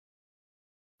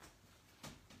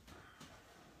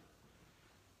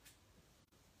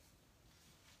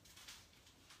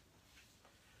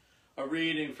A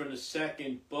reading from the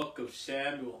second book of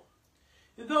Samuel.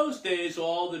 In those days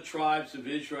all the tribes of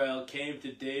Israel came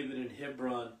to David in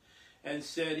Hebron and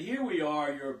said, "Here we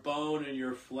are, your bone and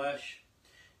your flesh.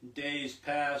 In days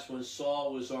past, when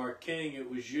Saul was our king, it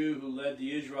was you who led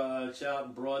the Israelites out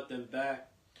and brought them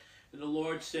back. And the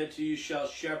Lord said to you, 'You shall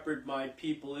shepherd my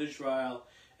people Israel,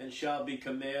 and shall be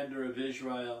commander of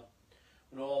Israel.'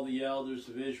 When all the elders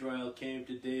of Israel came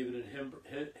to David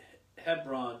in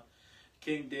Hebron,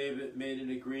 King David made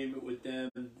an agreement with them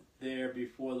there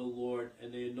before the Lord,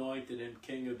 and they anointed him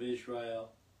king of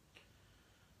Israel.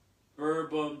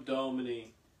 Verbum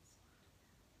Domini.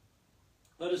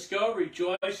 Let us go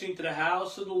rejoicing to the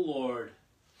house of the Lord.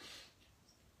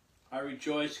 I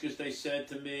rejoice because they said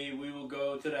to me, 'We will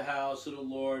go to the house of the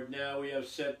Lord. Now we have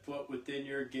set foot within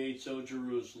your gates, O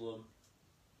Jerusalem.'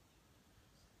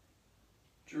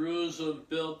 Jerusalem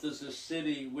built as a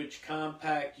city which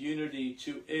compact unity.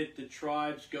 To it the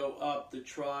tribes go up, the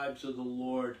tribes of the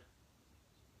Lord.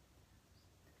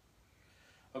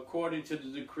 According to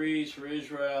the decrees for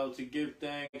Israel, to give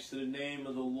thanks to the name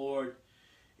of the Lord.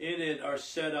 In it are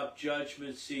set up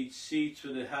judgment seats, seats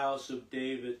for the house of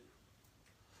David."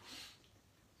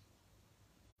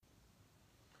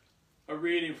 A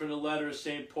reading from the letter of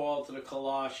St. Paul to the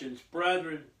Colossians.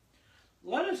 Brethren,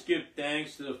 let us give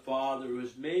thanks to the Father who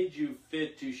has made you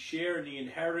fit to share in the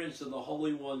inheritance of the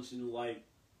holy ones in light.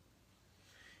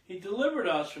 He delivered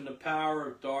us from the power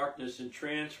of darkness and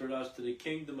transferred us to the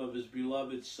kingdom of his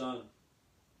beloved Son,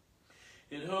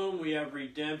 in whom we have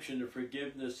redemption, the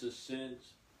forgiveness of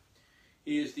sins.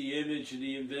 He is the image of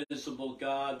the invisible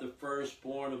God, the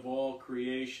firstborn of all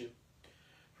creation.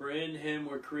 For in him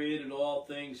were created all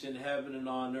things in heaven and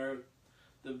on earth,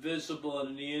 the visible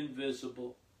and the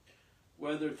invisible.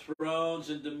 Whether thrones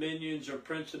and dominions or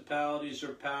principalities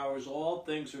or powers, all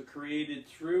things are created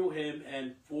through him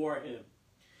and for him.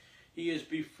 He is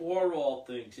before all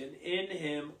things, and in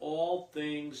him all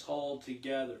things hold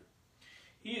together.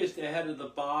 He is the head of the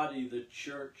body, the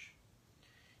church.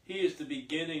 He is the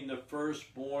beginning, the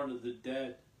firstborn of the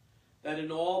dead, that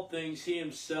in all things he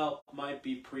himself might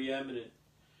be preeminent.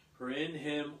 For in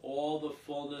him all the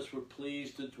fullness were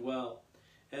pleased to dwell,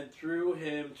 and through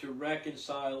him to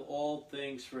reconcile all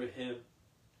things for him,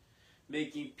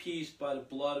 making peace by the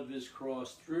blood of his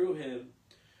cross. Through him,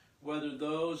 whether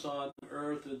those on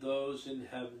earth or those in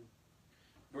heaven.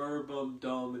 Verbum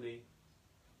Domini.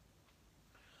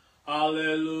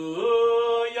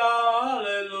 Alleluia,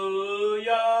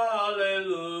 alleluia,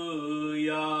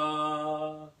 alleluia.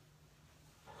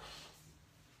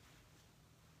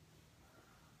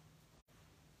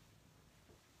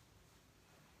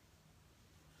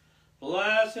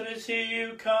 Blessed is he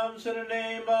who comes in the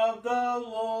name of the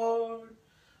Lord.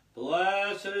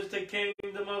 Blessed is the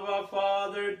kingdom of our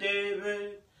father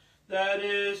David that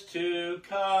is to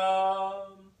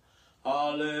come.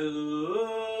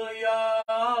 Alleluia,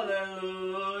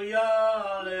 alleluia,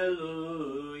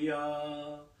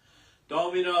 alleluia.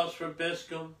 Dominos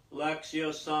vobiscum,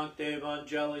 Lectio Sanctae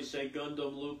Evangelii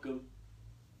Secundum Lucam.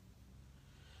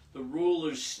 The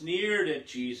rulers sneered at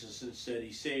Jesus and said,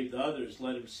 "He saved others,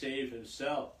 let him save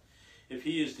himself, if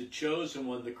he is the chosen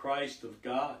one, the Christ of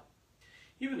God."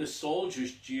 Even the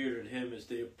soldiers jeered at him as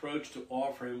they approached to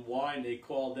offer him wine. They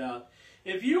called out,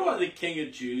 "If you are the King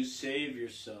of Jews, save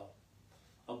yourself."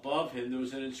 Above him there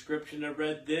was an inscription that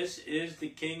read, "This is the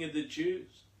King of the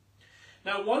Jews."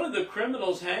 Now one of the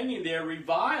criminals hanging there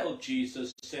reviled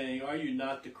Jesus, saying, "Are you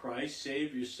not the Christ?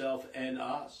 Save yourself and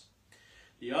us."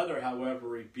 The other, however,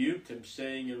 rebuked him,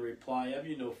 saying in reply, "Have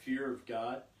you no fear of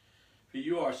God? For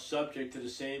you are subject to the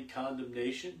same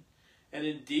condemnation. And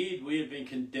indeed, we have been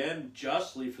condemned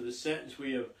justly, for the sentence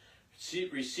we have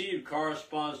received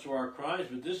corresponds to our crimes,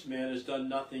 but this man has done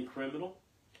nothing criminal."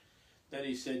 Then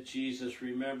he said, "Jesus,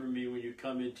 remember me when you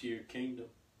come into your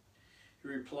kingdom." He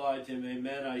replied to him,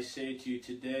 "Amen, I say to you,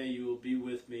 today you will be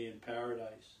with me in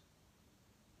paradise."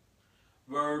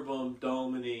 Verbum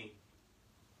Domini.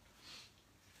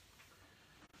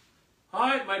 All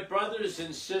right, my brothers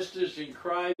and sisters in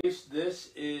Christ,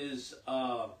 this is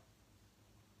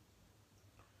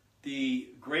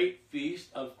the great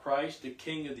feast of Christ, the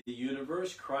King of the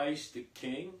universe, Christ the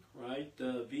King, right?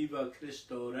 Viva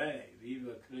Cristo Rey,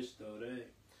 Viva Cristo Rey.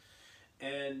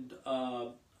 And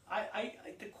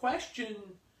the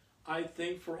question, I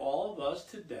think, for all of us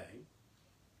today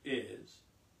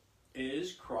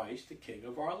is Christ the King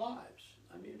of our lives?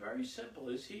 I mean, very simple.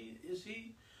 Is he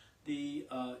the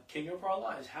King of our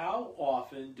lives? How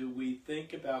often do we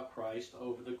think about Christ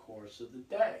over the course of the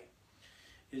day?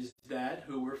 Is that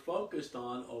who we're focused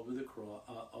on over the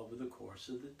course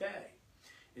of the day?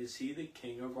 Is he the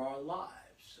King of our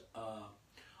lives?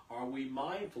 Are we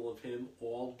mindful of him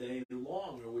all day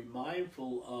long? Are we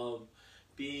mindful of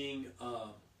being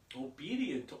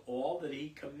obedient to all that he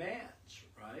commands,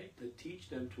 right? To teach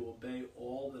them to obey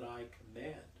all that I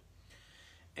command.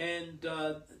 And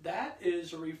that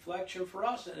is a reflection for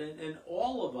us, and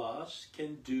all of us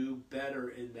can do better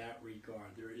in that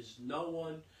regard. There is no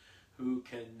one who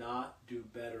cannot do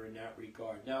better in that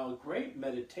regard. Now, a great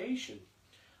meditation,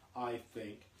 I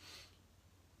think,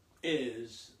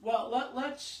 is, well,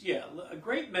 a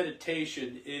great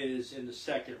meditation is in the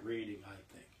second reading, I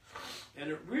think. And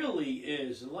it really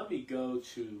is, and let me go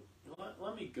to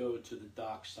the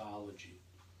doxology,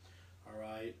 all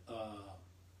right?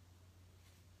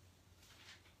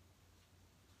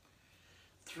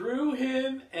 Through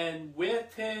him and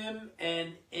with him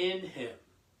and in him.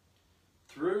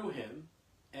 Through him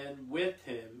and with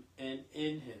him and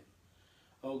in him.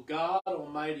 O God,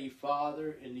 Almighty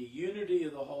Father, in the unity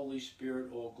of the Holy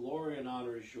Spirit, all glory and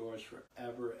honor is yours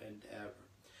forever and ever.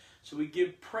 So we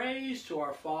give praise to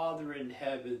our Father in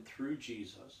heaven through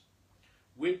Jesus,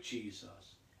 with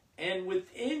Jesus, and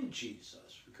within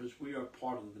Jesus, because we are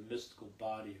part of the mystical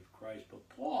body of Christ. But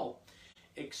Paul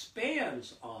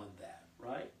expands on that,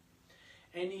 right?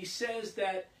 And he says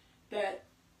that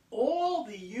all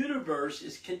the universe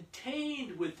is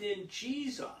contained within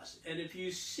Jesus. And if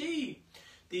you see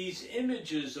these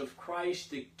images of Christ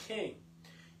the King,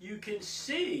 you can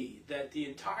see that the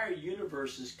entire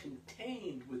universe is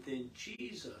contained within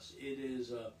Jesus. It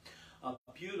is a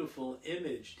beautiful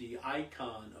image, the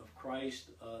icon of Christ,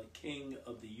 King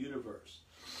of the universe.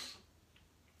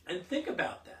 And think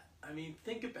about that. I mean,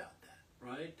 think about that,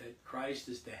 right? That Christ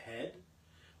is the head.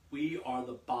 We are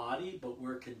the body, but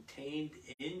we're contained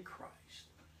in Christ.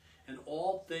 And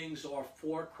all things are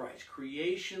for Christ.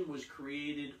 Creation was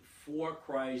created for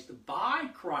Christ, by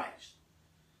Christ,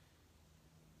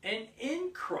 and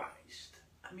in Christ.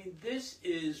 I mean, this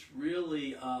is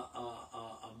really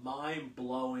a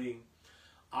mind-blowing,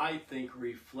 I think,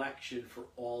 reflection for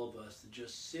all of us to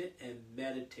just sit and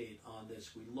meditate on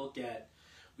this. We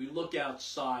look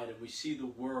outside and we see the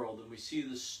world and we see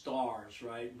the stars,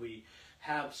 right? We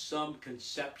have some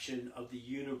conception of the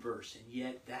universe, and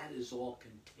yet that is all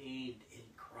contained in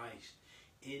Christ,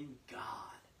 in God.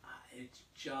 It's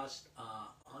just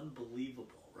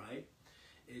unbelievable, right?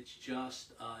 It's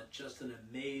just an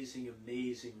amazing,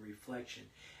 amazing reflection.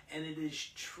 And it is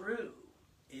true.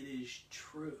 It is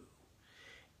true.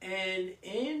 And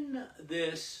in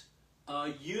this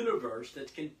universe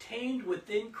that's contained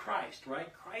within Christ,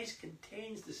 right? Christ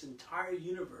contains this entire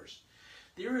universe.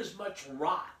 There is much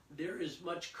rot. There is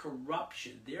much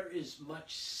corruption. There is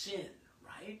much sin,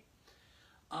 right?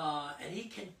 And he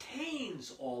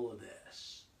contains all of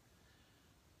this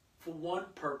for one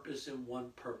purpose and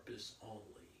one purpose only.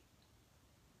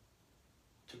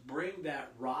 To bring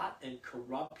that rot and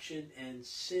corruption and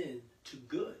sin to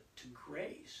good, to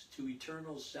grace, to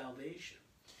eternal salvation.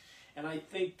 And I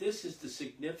think this is the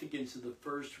significance of the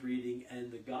first reading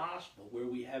and the gospel, where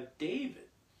we have David,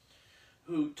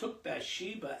 who took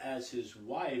Bathsheba as his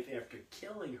wife after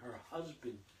killing her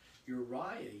husband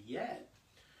Uriah. Yet,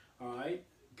 all right,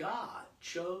 God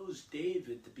chose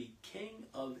David to be king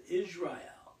of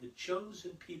Israel, the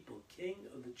chosen people, king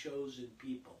of the chosen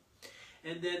people.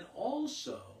 And then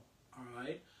also, all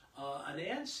right, an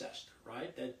ancestor,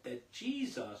 right, that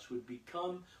Jesus would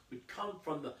come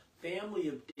from the family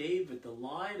of David, the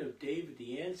line of David,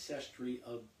 the ancestry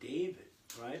of David,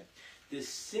 right? This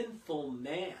sinful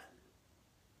man,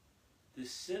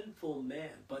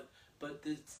 but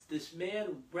this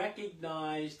man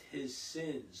recognized his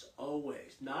sins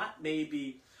always. Not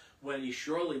maybe when he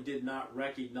surely did not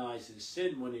recognize his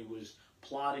sin when he was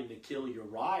plotting to kill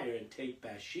Uriah and take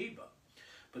Bathsheba,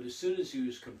 but as soon as he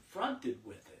was confronted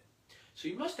with it. So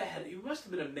he must have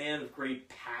been a man of great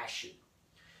passion.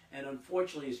 And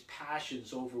unfortunately, his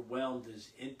passions overwhelmed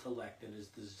his intellect and his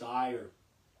desire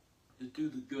to do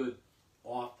the good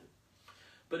often.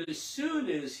 But as soon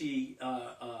as he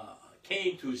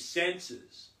came to his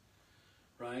senses,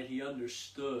 right, he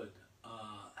understood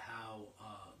how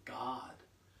God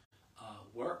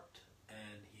worked,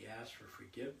 and he asked for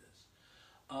forgiveness.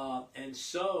 And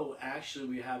so, actually,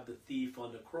 we have the thief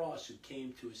on the cross who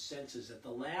came to his senses at the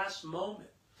last moment,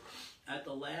 and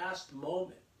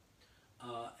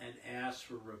asked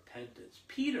for repentance.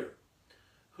 Peter,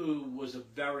 who was a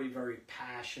very, very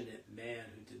passionate man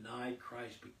who denied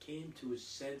Christ, but came to his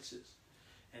senses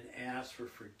and asked for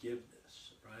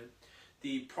forgiveness, right?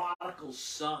 The prodigal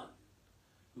son,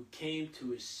 who came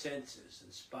to his senses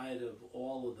in spite of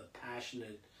all of the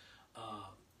passionate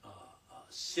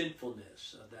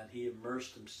sinfulness that he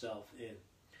immersed himself in.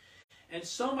 And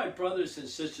so, my brothers and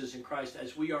sisters in Christ,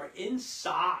 as we are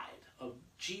inside of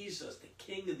Jesus, the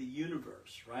King of the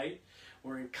universe, right?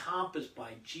 We're encompassed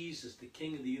by Jesus, the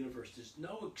King of the universe. There's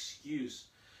no excuse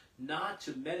not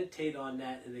to meditate on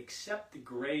that and accept the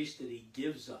grace that he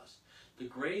gives us, the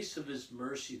grace of his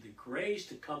mercy, the grace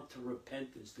to come to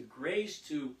repentance, the grace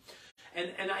to...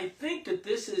 And I think that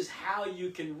this is how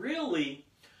you can really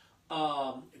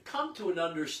come to an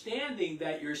understanding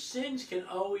that your sins can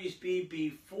always be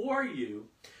before you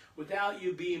without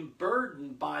you being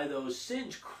burdened by those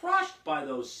sins, crushed by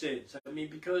those sins. I mean,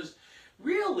 because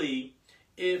really,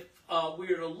 if we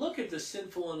were to look at the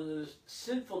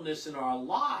sinfulness in our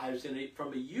lives and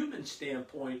from a human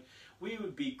standpoint, we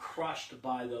would be crushed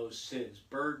by those sins,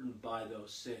 burdened by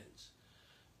those sins,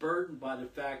 burdened by the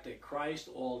fact that Christ,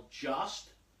 all just,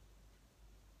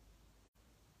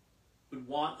 would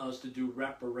want us to do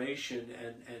reparation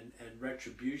and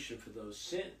retribution for those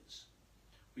sins.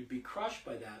 We'd be crushed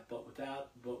by that,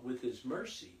 but with his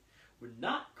mercy, we're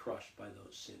not crushed by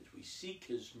those sins. We seek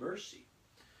his mercy.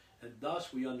 And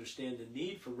thus we understand the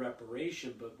need for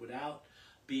reparation, but without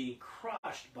being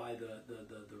crushed by the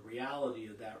reality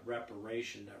of that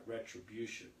reparation, that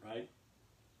retribution, right?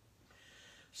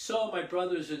 So, my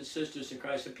brothers and sisters in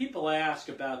Christ, if people ask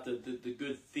about the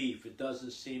good thief, it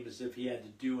doesn't seem as if he had to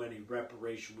do any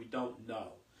reparation. We don't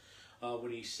know.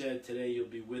 When he said, today you'll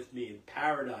be with me in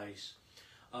paradise,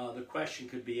 the question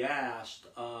could be asked,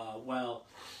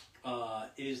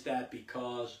 is that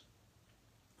because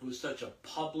it was such a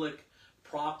public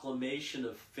proclamation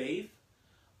of faith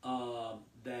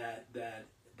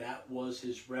that was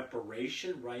his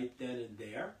reparation right then and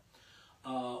there?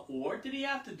 Or did he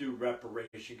have to do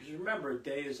reparation? Because remember, a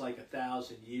day is like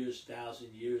 1,000 years,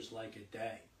 1,000 years like a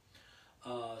day.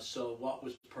 So what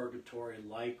was purgatory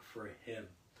like for him?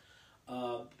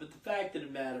 But the fact of the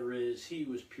matter is, he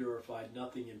was purified.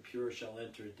 Nothing impure shall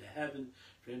enter into heaven.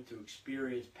 For him to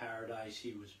experience paradise,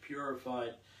 he was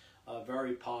purified.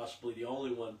 Very possibly the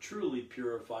only one truly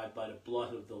purified by the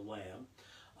blood of the Lamb.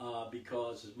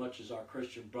 Because as much as our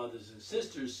Christian brothers and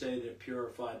sisters say they're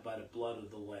purified by the blood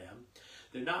of the Lamb,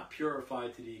 they're not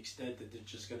purified to the extent that they're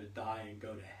just going to die and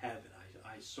go to heaven.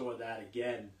 I saw that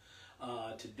again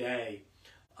today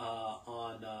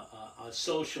on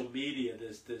social media.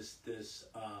 This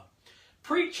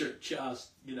preacher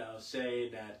just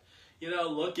saying that,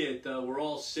 look at we're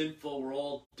all sinful, we're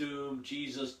all doomed.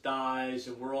 Jesus dies,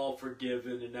 and we're all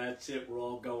forgiven, and that's it. We're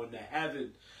all going to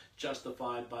heaven,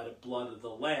 justified by the blood of the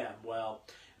Lamb. Well,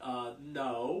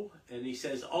 no. And he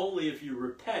says, only if you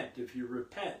repent,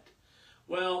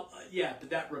 Well, yeah, but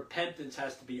that repentance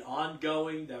has to be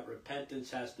ongoing. That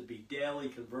repentance has to be daily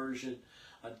conversion.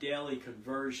 A daily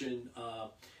conversion.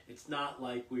 It's not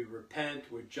like we repent,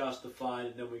 we're justified,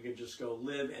 and then we can just go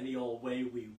live any old way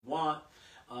we want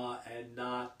and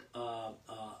not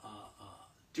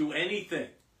do anything.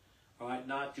 All right,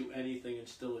 not do anything and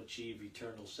still achieve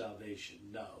eternal salvation.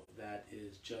 No, that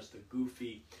is just a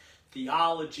goofy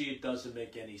theology. It doesn't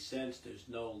make any sense. There's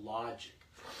no logic.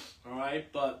 All right,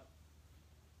 but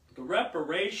the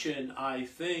reparation, I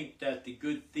think, that the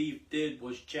good thief did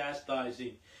was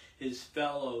chastising his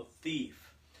fellow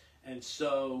thief. And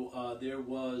so there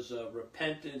was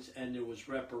repentance and there was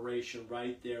reparation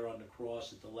right there on the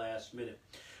cross at the last minute,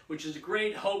 which is a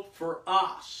great hope for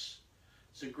us.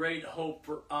 It's a great hope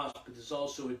for us, but there's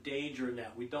also a danger in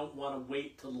that. We don't want to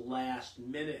wait till the last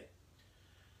minute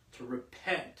to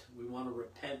repent. We want to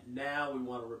repent now. We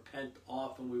want to repent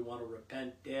often. We want to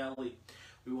repent daily.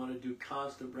 We want to do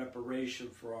constant reparation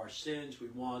for our sins. We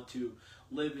want to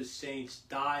live as saints,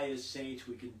 die as saints.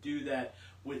 We can do that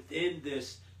within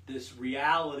this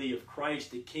reality of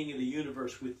Christ, the King of the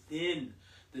universe, within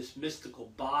this mystical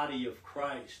body of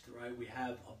Christ, right? We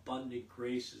have abundant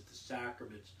graces, the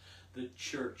sacraments, the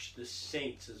church, the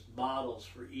saints as models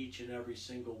for each and every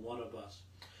single one of us.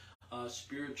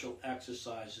 Spiritual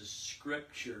exercises,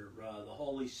 scripture, the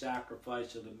holy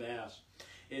sacrifice of the Mass.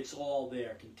 It's all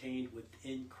there, contained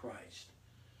within Christ.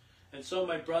 And so,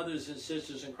 my brothers and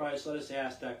sisters in Christ, let us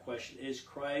ask that question. Is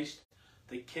Christ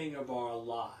the King of our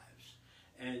lives?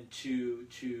 And to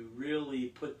really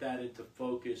put that into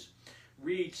focus,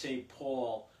 read St.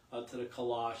 Paul to the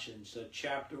Colossians.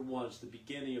 Chapter 1 is the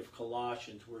beginning of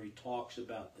Colossians, where he talks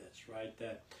about this, right?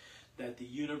 That the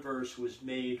universe was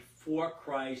made for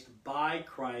Christ, by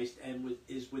Christ, and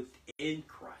is within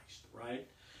Christ, right?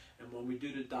 And when we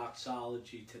do the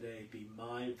doxology today, be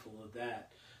mindful of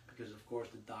that, because of course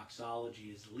the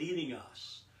doxology is leading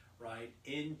us, right,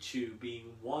 into being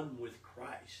one with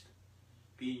Christ,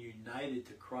 being united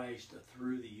to Christ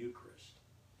through the Eucharist.